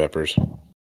Hot Chili Peppers.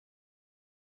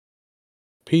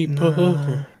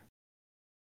 People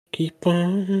keep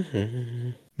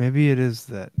on. Maybe it is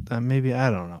that. Maybe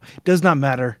I don't know. Does not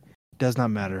matter.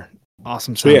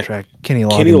 Awesome soundtrack. Yeah. Kenny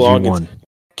Loggins.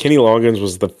 Kenny Loggins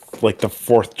was the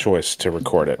 4th choice to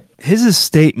record it. His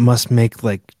estate must make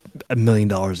like $1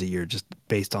 million a year just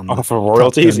based on off of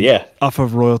royalties. Yeah, off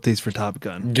of royalties for Top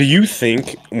Gun. Do you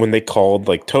think when they called,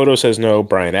 like Toto says no,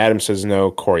 Bryan Adams says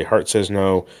no, Corey Hart says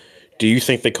no, do you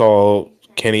think they call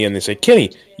Kenny and they say,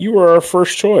 Kenny, you were our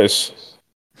first choice?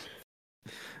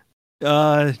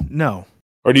 No.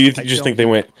 Or do you just think they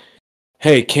went,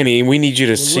 hey, Kenny, we need you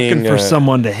to sing. Looking for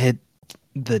someone to hit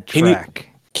the track.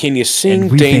 Can you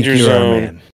sing Danger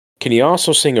Zone? Can you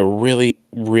also sing a really,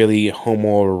 really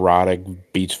homoerotic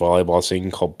beach volleyball scene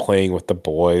called Playing with the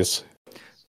Boys?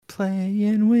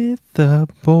 Playing with the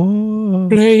boys.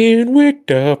 Playing with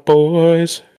the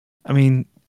boys. I mean,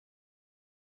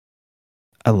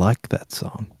 I like that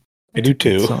song. I do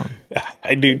too.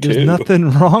 I do too. There's nothing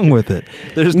wrong with it.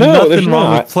 There's nothing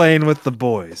wrong with playing with the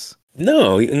boys.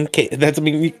 No, okay.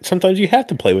 Sometimes you have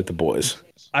to play with the boys.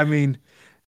 I mean,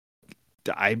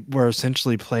 we're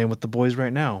essentially playing with the boys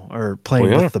right now, or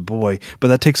playing with the boy, but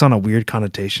that takes on a weird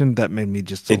connotation that made me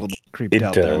just a little creeped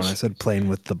out there when I said playing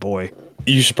with the boy.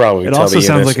 You should probably. It also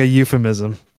sounds like a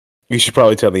euphemism. You should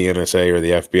probably tell the NSA or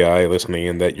the FBI listening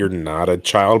in that you're not a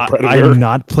child predator. I'm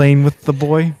not playing with the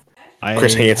boy.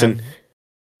 Chris Hansen.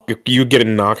 You get a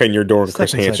knock on your door and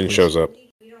Chris Hansen shows up.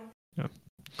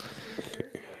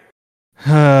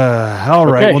 All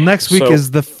right. Well, next week is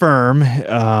The Firm,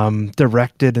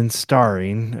 directed and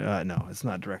starring. No, it's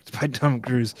not directed by Tom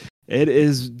Cruise. It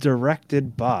is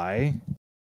directed by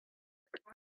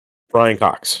Brian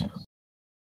Cox.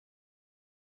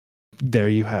 There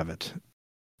you have it.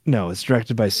 No, it's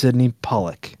directed by Sidney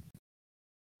Pollack.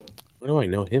 Where do I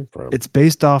know him from? It's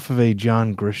based off of a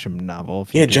John Grisham novel.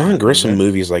 Yeah, John Grisham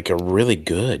movies are really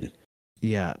good.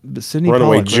 Yeah, but Sidney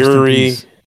Runaway Pollack, Jury.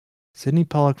 Sidney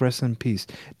Pollack, rest in peace.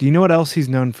 Do you know what else he's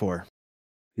known for?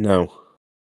 No.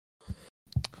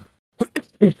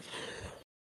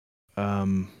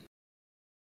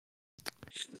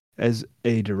 As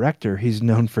a director, he's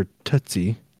known for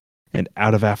Tootsie and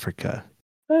Out of Africa.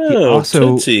 Oh,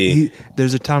 Tootsie.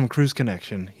 There's a Tom Cruise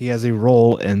connection. He has a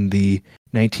role in the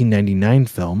 1999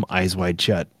 film Eyes Wide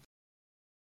Shut.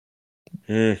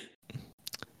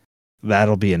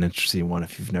 That'll be an interesting one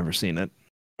if you've never seen it.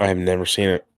 I have never seen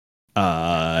it.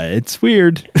 It's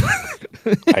weird.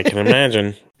 I can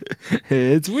imagine.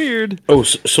 It's weird. Oh,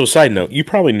 so side note, you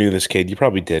probably knew this kid. You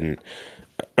probably didn't.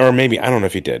 Or maybe, I don't know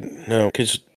if you did. No,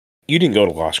 because you didn't go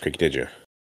to Lost Creek, did you?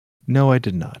 No, I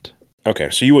did not. Okay,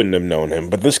 so you wouldn't have known him.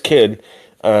 But this kid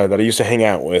that I used to hang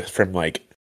out with from I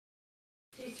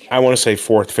want to say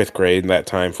 4th, 5th grade, in that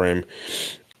time frame.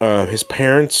 His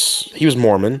parents, he was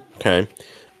Mormon, okay.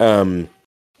 They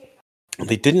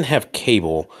didn't have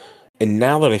cable. And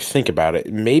now that I think about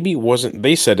it, maybe it wasn't,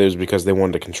 they said it was because they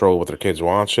wanted to control what their kids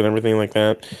watched and everything like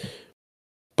that.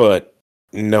 But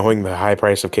knowing the high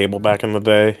price of cable back in the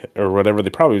day or whatever,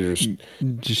 they probably just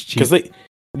cheap. Because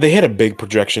they had a big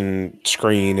projection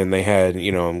screen and they had, a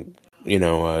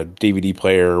DVD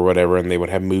player or whatever, and they would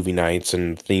have movie nights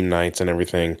and theme nights and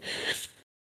everything.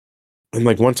 And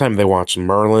one time they watched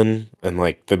Merlin and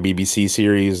the BBC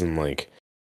series, and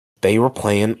they were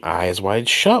playing Eyes Wide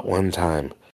Shut one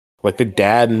time. The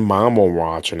dad and mom were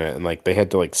watching it, and they had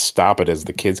to stop it as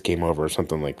the kids came over or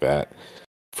something like that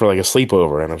for a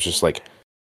sleepover. And I was just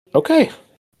okay,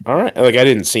 all right. I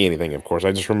didn't see anything, of course.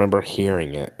 I just remember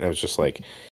hearing it. I was just he'd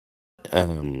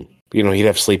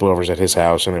have sleepovers at his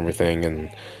house and everything, and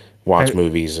watch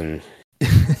movies and.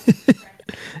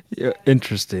 Yeah,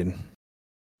 interesting.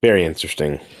 Very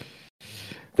interesting.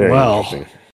 Very interesting.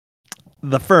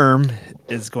 The Firm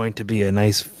is going to be a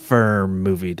nice firm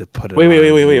movie to put it. Wait.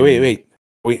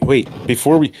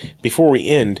 Before we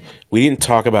end, we didn't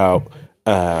talk about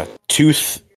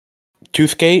Toothgate,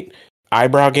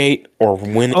 Eyebrowgate, or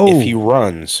if he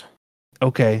runs.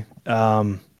 Okay.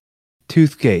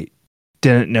 Toothgate.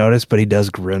 Didn't notice, but he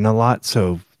does grin a lot,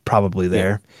 so probably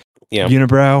there. Yeah.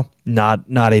 Unibrow,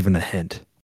 not even a hint.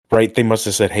 Right? They must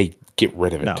have said, "Hey, get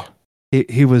rid of it." No.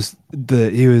 He was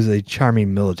a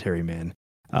charming military man.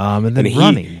 And then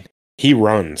running. He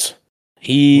runs.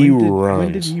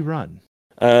 When did he run?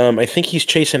 I think he's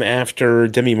chasing after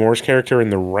Demi Moore's character in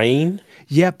The Rain.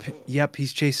 Yep.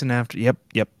 He's chasing after. Yep.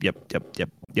 He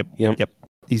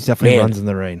definitely runs in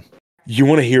The Rain. You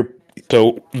want to hear?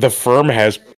 So The Firm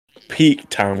has peak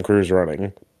Tom Cruise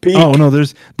running. Peak. Oh no,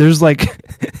 there's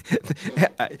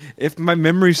if my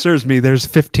memory serves me, there's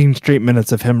 15 straight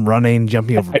minutes of him running,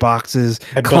 jumping over boxes,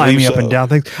 climbing up and down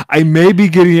things. I may be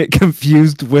getting it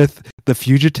confused with The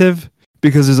Fugitive,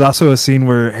 because there's also a scene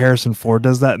where Harrison Ford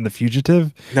does that in The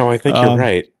Fugitive. No, I think you're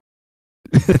right.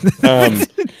 But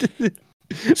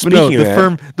no,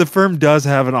 the firm does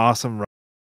have an awesome run,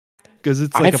 because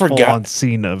it's a full-on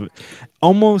scene of it.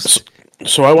 Almost.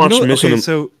 So I watched Mission.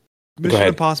 So Mission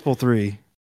Impossible 3.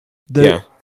 Yeah.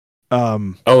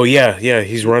 Oh yeah,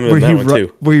 he's running that one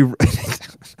too. Where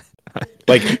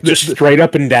like just straight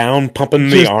up and down, pumping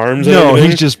the arms. No,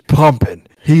 he's just pumping.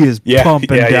 He is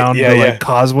pumping down the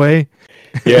causeway.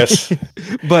 Yes,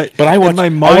 but I watch,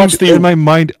 in my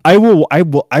mind, I will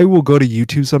go to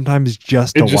YouTube sometimes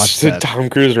just to watch that. Tom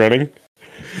Cruise running.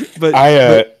 But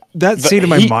that scene in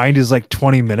my mind is like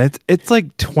 20 minutes. It's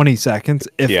like 20 seconds,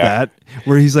 if that,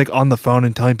 where he's like on the phone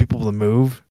and telling people to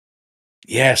move.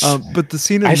 Yes, but the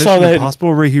scene in Mission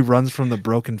Impossible where he runs from the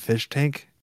broken fish tank.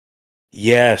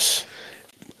 Yes,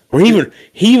 he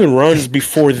even runs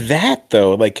before that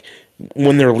though. Like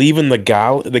when they're leaving the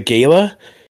gala.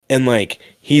 And like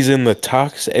he's in the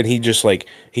tux, and he just like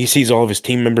he sees all of his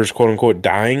team members, quote unquote,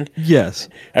 dying. Yes,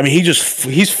 I mean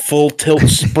he's full tilt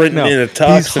sprinting in a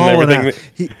tux and everything.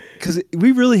 Because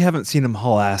we really haven't seen him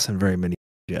haul ass in very many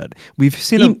yet. We've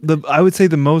seen him. I would say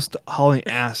the most hauling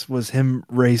ass was him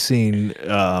racing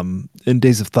in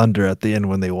Days of Thunder at the end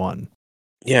when they won.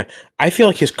 Yeah, I feel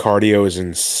like his cardio is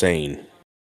insane.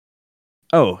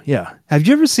 Oh yeah, have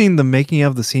you ever seen the making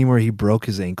of the scene where he broke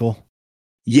his ankle?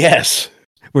 Yes.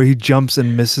 Where he jumps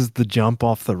and misses the jump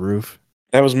off the roof.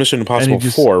 That was Mission Impossible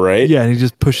 4, right? Yeah, and he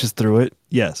just pushes through it.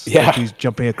 Yes. Yeah. Like he's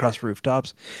jumping across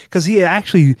rooftops. Because he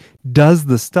actually does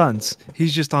the stunts.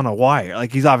 He's just on a wire.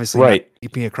 Like he's obviously not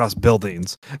leaping across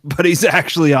buildings, but he's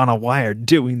actually on a wire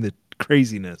doing the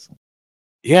craziness.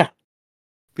 Yeah.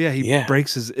 But yeah, he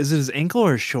breaks is it his ankle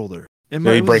or his shoulder?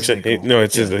 No, he breaks it.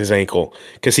 It's his ankle.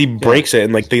 Because he breaks it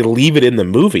and like they leave it in the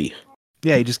movie.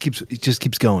 Yeah, he just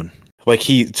keeps going. Like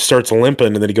he starts limping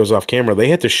and then he goes off camera. They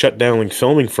had to shut down like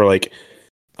filming for like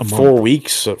 4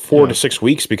 weeks, 4 to 6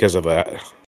 weeks because of that.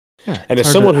 Yeah, and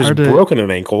as someone who's broken an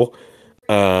ankle,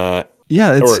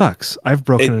 it sucks. I've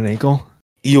broken an ankle.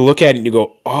 You look at it and you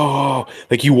go, oh,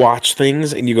 like you watch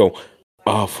things and you go,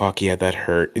 oh fuck yeah, that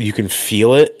hurt. You can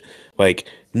feel it, like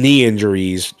knee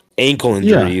injuries, ankle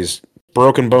injuries,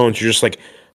 broken bones. You're just like,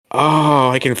 oh,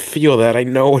 I can feel that. I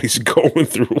know what he's going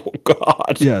through. Oh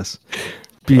God. Yes.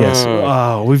 Yes.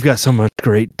 We've got so much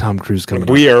great Tom Cruise coming up.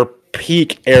 We are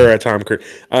peak era Tom Cruise.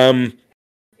 I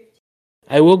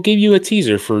will give you a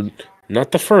teaser for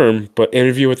not The Firm, but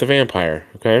Interview with the Vampire.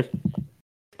 Okay.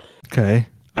 Okay.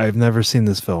 I've never seen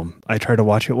this film. I tried to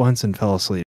watch it once and fell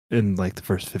asleep in like the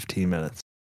first 15 minutes.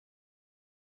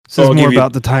 So it's more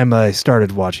about the time I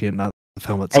started watching it, not the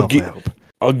film itself. I hope.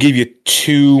 I'll give you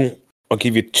two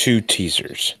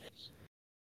teasers.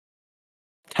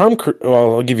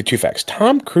 I'll give you 2 facts.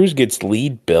 Tom Cruise gets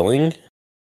lead billing.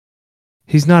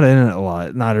 He's not in it a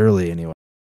lot, not early anyway.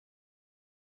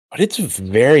 But it's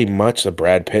very much a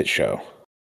Brad Pitt show.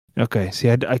 Okay, see,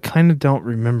 I kind of don't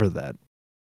remember that.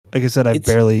 Like I said,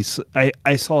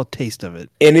 I saw a taste of it.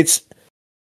 And it's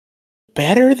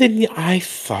better than I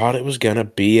thought it was going to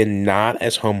be and not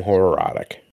as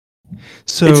homoerotic.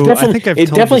 So I think it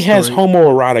definitely has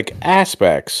homoerotic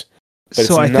aspects. But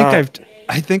so I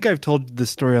think I've told this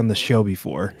story on the show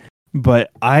before,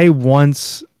 but I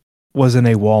once was in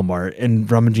a Walmart and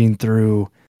rummaging through,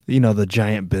 the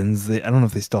giant bins. I don't know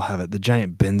if they still have it. The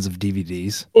giant bins of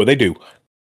DVDs. Oh, they do.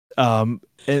 And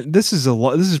this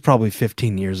is probably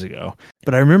 15 years ago,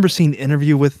 but I remember seeing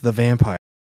Interview with the Vampire,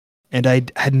 and I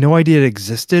had no idea it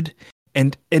existed.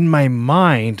 And in my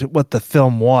mind, what the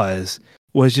film was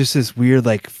just this weird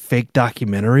like fake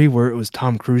documentary where it was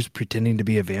Tom Cruise pretending to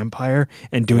be a vampire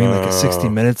and doing like a 60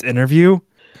 minutes interview.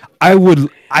 I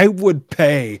would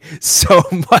pay so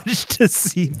much to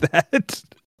see that,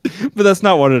 but that's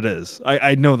not what it is.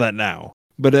 I know that now,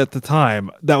 but at the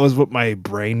time that was what my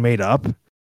brain made up.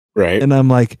 Right. And I'm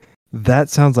like, that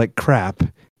sounds like crap.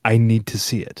 I need to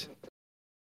see it,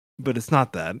 but it's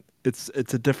not that. It's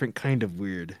a different kind of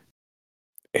weird.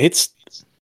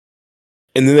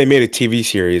 And then they made a TV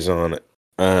series on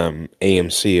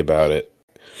AMC about it.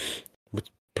 With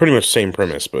pretty much the same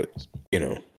premise, but,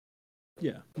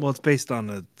 Yeah. Well, it's based on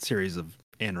a series of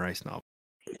Anne Rice novels.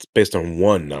 It's based on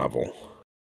one novel.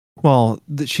 Well,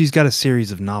 she's got a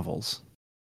series of novels.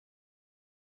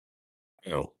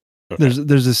 Oh. Okay.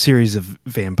 There's a series of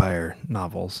vampire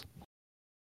novels.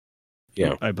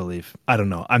 Yeah. I believe. I don't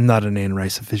know. I'm not an Anne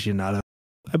Rice aficionado.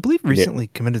 I believe recently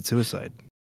committed suicide.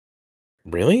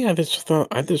 Really? I just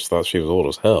thought she was old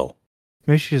as hell.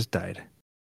 Maybe she just died.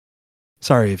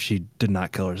 Sorry if she did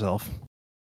not kill herself.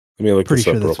 Let me look this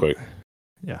up real quick.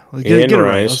 Yeah. Anne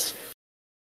Rice.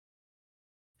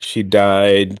 She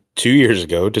died 2 years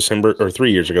ago, December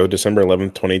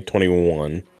 11th,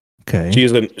 2021. Okay.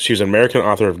 She's an American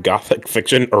author of Gothic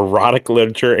fiction, erotic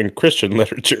literature, and Christian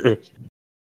literature.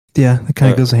 Yeah, that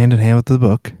kind of goes hand in hand with the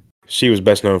book. She was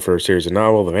best known for a series of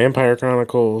novels, The Vampire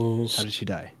Chronicles. How did she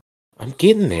die? I'm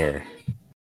getting there.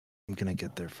 I'm going to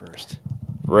get there first.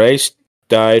 Rice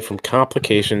died from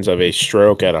complications of a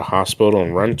stroke at a hospital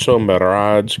in Rancho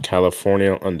Mirage,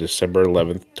 California on December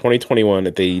 11th, 2021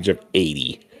 at the age of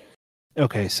 80.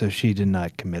 Okay, so she did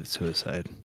not commit suicide.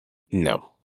 No.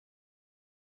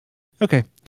 Okay,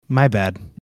 my bad.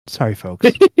 Sorry, folks.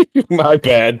 My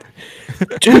bad.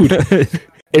 Dude,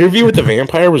 Interview with the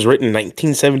Vampire was written in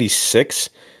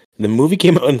 1976. The movie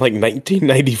came out in like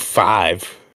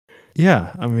 1995.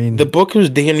 Yeah, I mean... The book was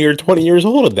damn near 20 years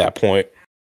old at that point.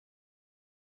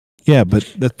 Yeah,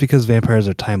 but that's because vampires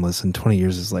are timeless, and 20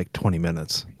 years is like 20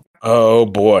 minutes. Oh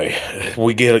boy,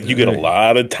 you get a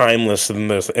lot of timeless in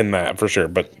this and that for sure.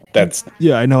 But that's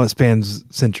I know it spans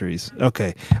centuries.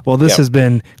 Okay, well, this has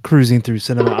been Cruising Through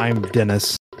Cinema. I'm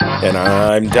Dennis, and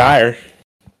I'm Dyer.